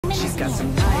got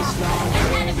some nice long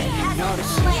hair, and you know that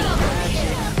she's a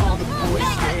ratchet. All the boys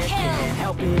stare, can't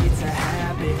help it, it's a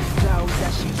habit. Clothes that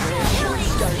she wears, short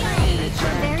skirt and a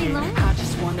jacket. I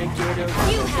just wanna get her up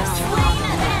and down.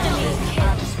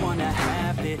 I just wanna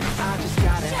have it, I just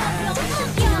gotta have it.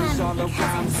 Girls all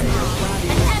around me, say her body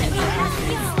is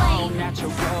fantastic. All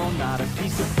natural, not a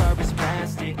piece of fur is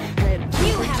plastic. Head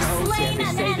to her toes, yeah,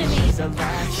 they say that she's a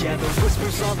latch. Yeah, the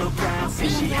whispers all around, say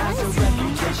she has a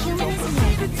reputation. Don't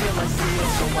believe it till I see it,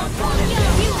 so I want it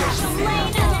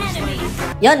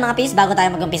demonstration. Yon mga peeps, bago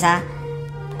tayo mag-umpisa,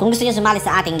 kung gusto nyo sumali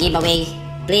sa ating giveaway,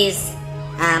 please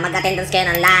mag-attendance kayo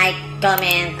ng like,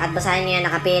 comment, at basahin nyo yung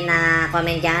nakapin na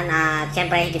comment dyan. At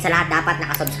syempre, higit sa lahat, dapat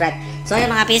nakasubscribe. So yun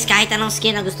mga peeps, kahit anong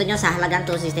skin na gusto nyo sa halagang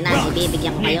 269,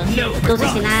 ibibigyan ko kayo.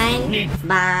 269,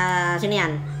 sino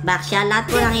yan? Baksha, lahat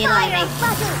po ng hero ay may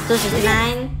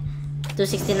 269,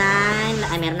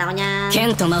 269, ay meron ako nyan.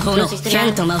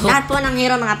 269, lahat po ng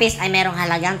hero mga peeps ay merong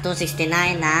halagang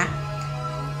 269 na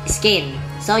skin.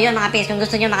 So yun mga peeps, kung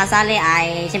gusto nyo makasali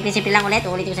ay simple-simple lang ulit.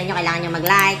 Ulitin ko sa inyo, kailangan nyo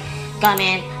mag-like,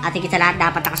 comment, at higit sa lahat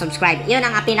dapat nakasubscribe. Yun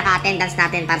ang pinaka-attendance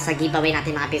natin para sa giveaway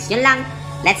natin mga peeps. Yun lang.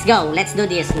 Let's go. Let's do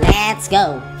this. Let's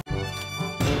go.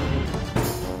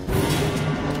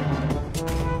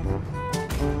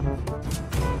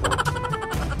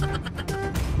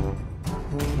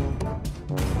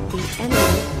 The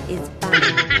enemy is back.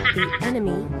 The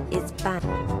enemy is back.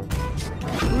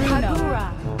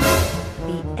 KAGURA.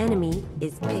 The enemy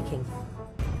is picking.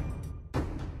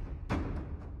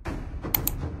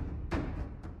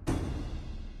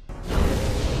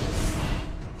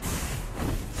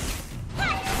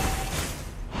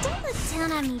 Don't look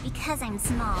down on me because I'm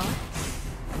small.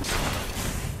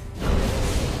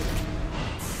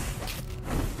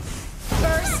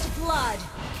 First blood.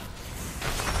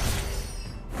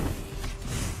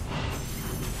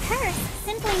 Curse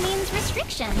simply means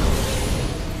restriction.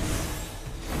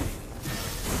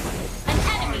 An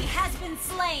enemy has been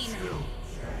slain.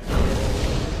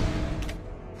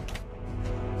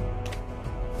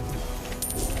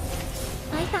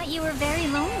 I thought you were very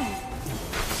lonely.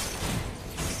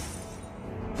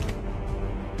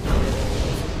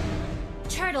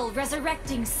 Turtle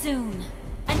resurrecting soon.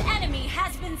 An enemy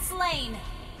has been slain.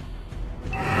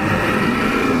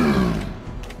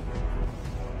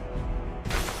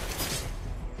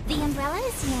 The umbrella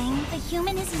is yang, the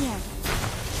human is yin.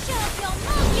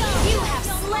 You have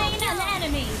slain an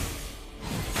enemy.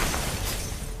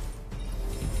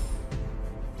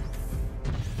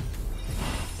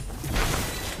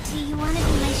 Do you want to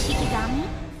be my Shikigami?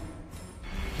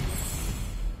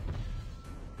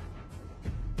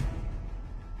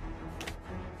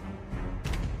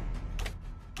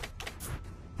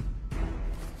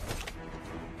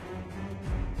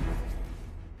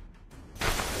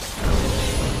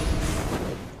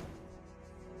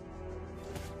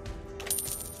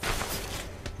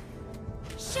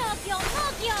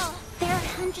 There are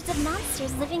hundreds of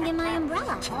monsters living in my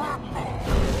umbrella.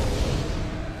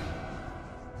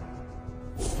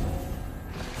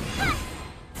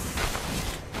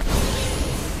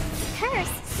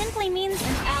 Curse simply means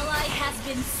an ally has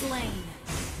been slain.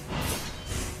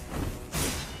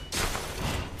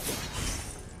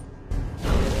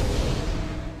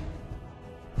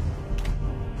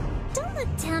 Don't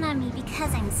look down on me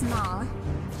because I'm small.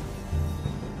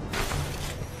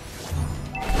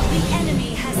 The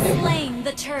enemy has slain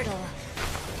the turtle.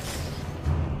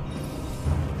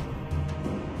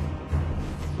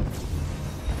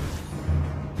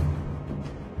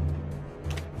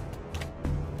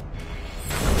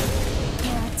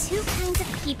 There are two kinds of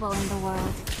people in the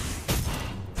world.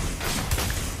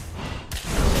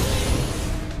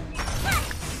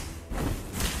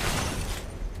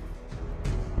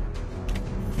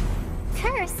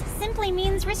 Curse simply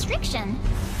means restriction.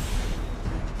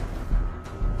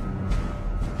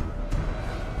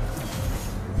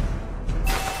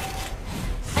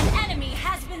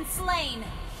 Slain.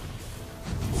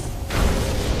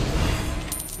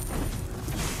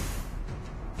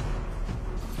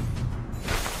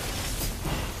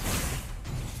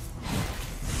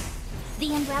 The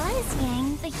umbrella is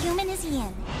yang, the human is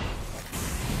yin.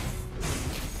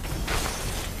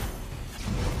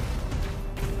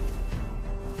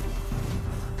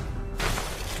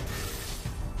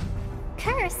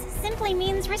 Curse simply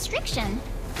means restriction.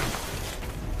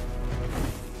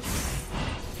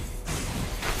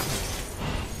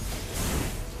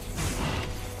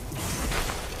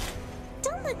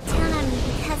 Look down on me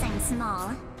because I'm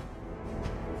small.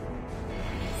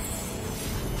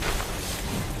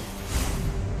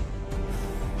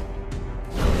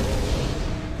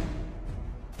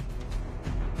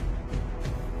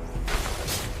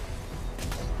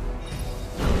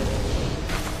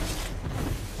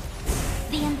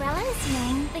 is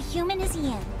yang, the human is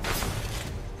yin.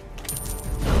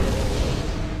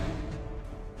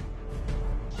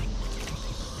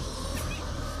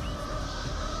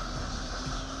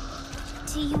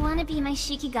 Do you want to be my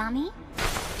Shikigami?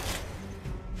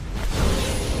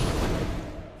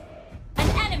 An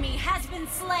enemy has been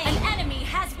slain. An enemy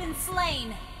has been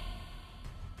slain.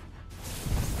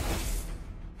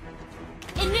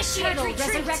 Initiate retreat.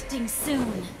 Resurrecting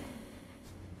soon.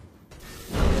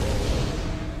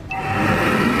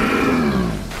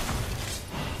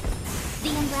 The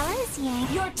umbrella is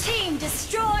yang. Your team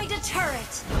destroyed a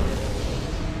turret.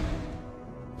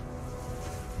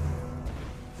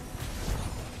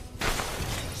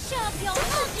 Don't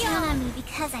count on me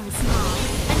because I'm small.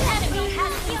 An enemy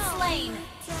has been slain.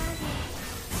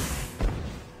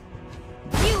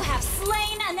 You have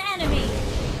slain an enemy.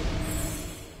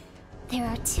 There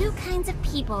are two kinds of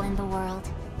people in the world.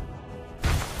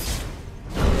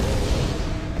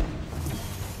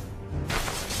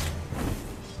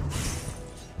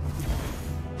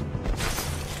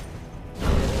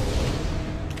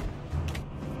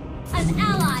 An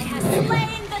ally has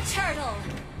slain the turtle.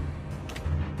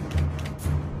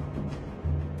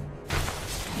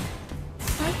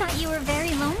 I thought you were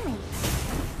very lonely.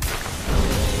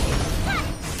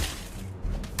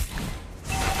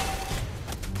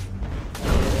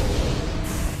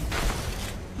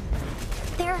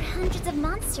 There are hundreds of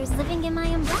monsters living in my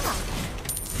umbrella.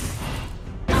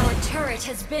 Our turret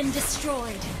has been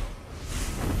destroyed.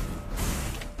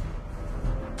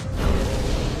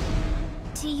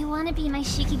 Do you want to be my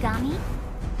Shikigami?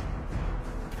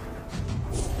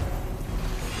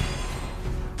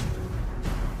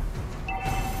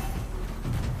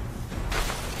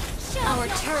 Our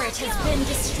turret has been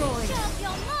destroyed.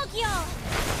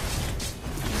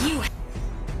 You.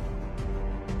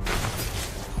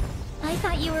 I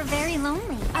thought you were very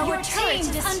lonely. Our turret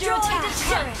is under attack.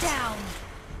 Shut down.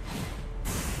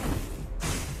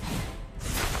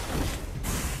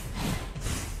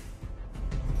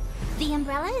 The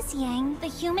umbrella is yang, the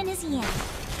human is yin.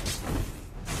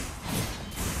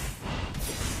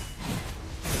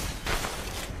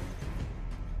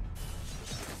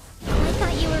 I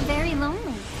thought you were very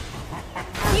lonely.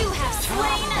 You have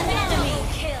slain an enemy.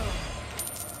 Kill.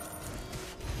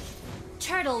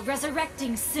 Turtle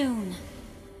resurrecting soon.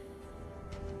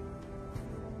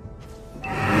 Do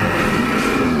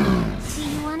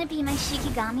you want to be my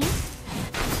Shikigami?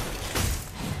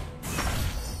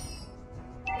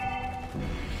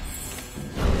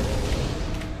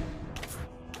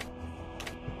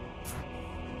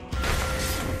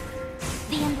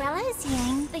 The umbrella is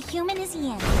yang, the human is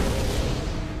yin.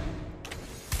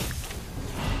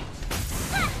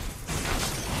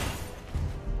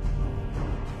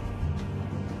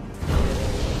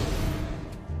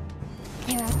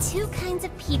 There are two kinds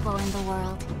of people in the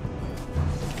world.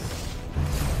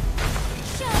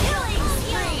 Killing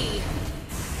spree.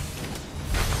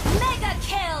 Mega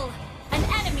kill. An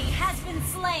enemy has been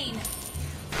slain.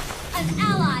 An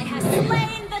ally has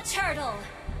slain the turtle.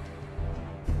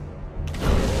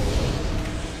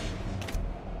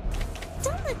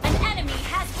 Don't let An enemy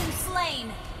has been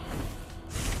slain.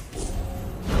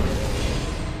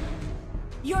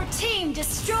 Your team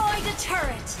destroyed a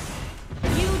turret.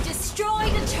 You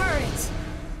destroyed a turret.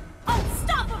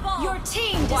 Unstoppable. Your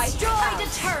team destroyed a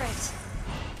turret.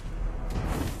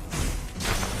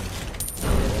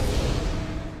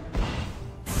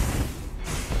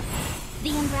 The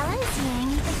umbrella is yang,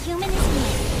 the human is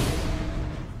yin.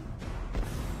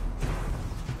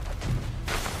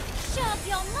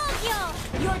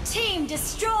 Your team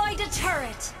destroyed a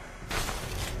turret.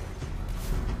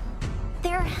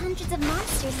 There are hundreds of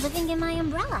monsters living in my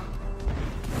umbrella.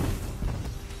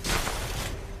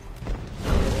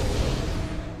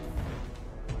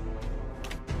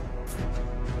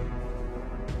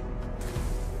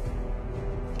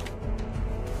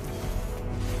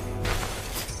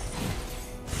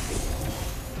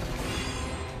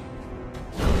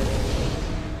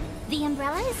 The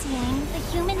umbrella is yang, the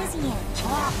human is yin.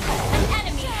 An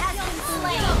enemy has been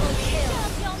slain. Double kill.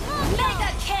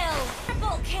 Mega kill.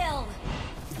 Triple kill.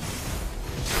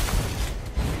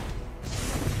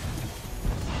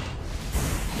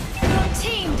 Your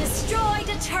team destroyed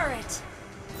a turret.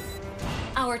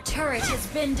 Our turret has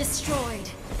been destroyed.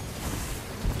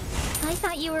 I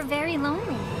thought you were very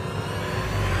lonely.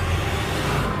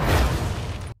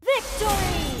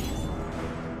 Victory!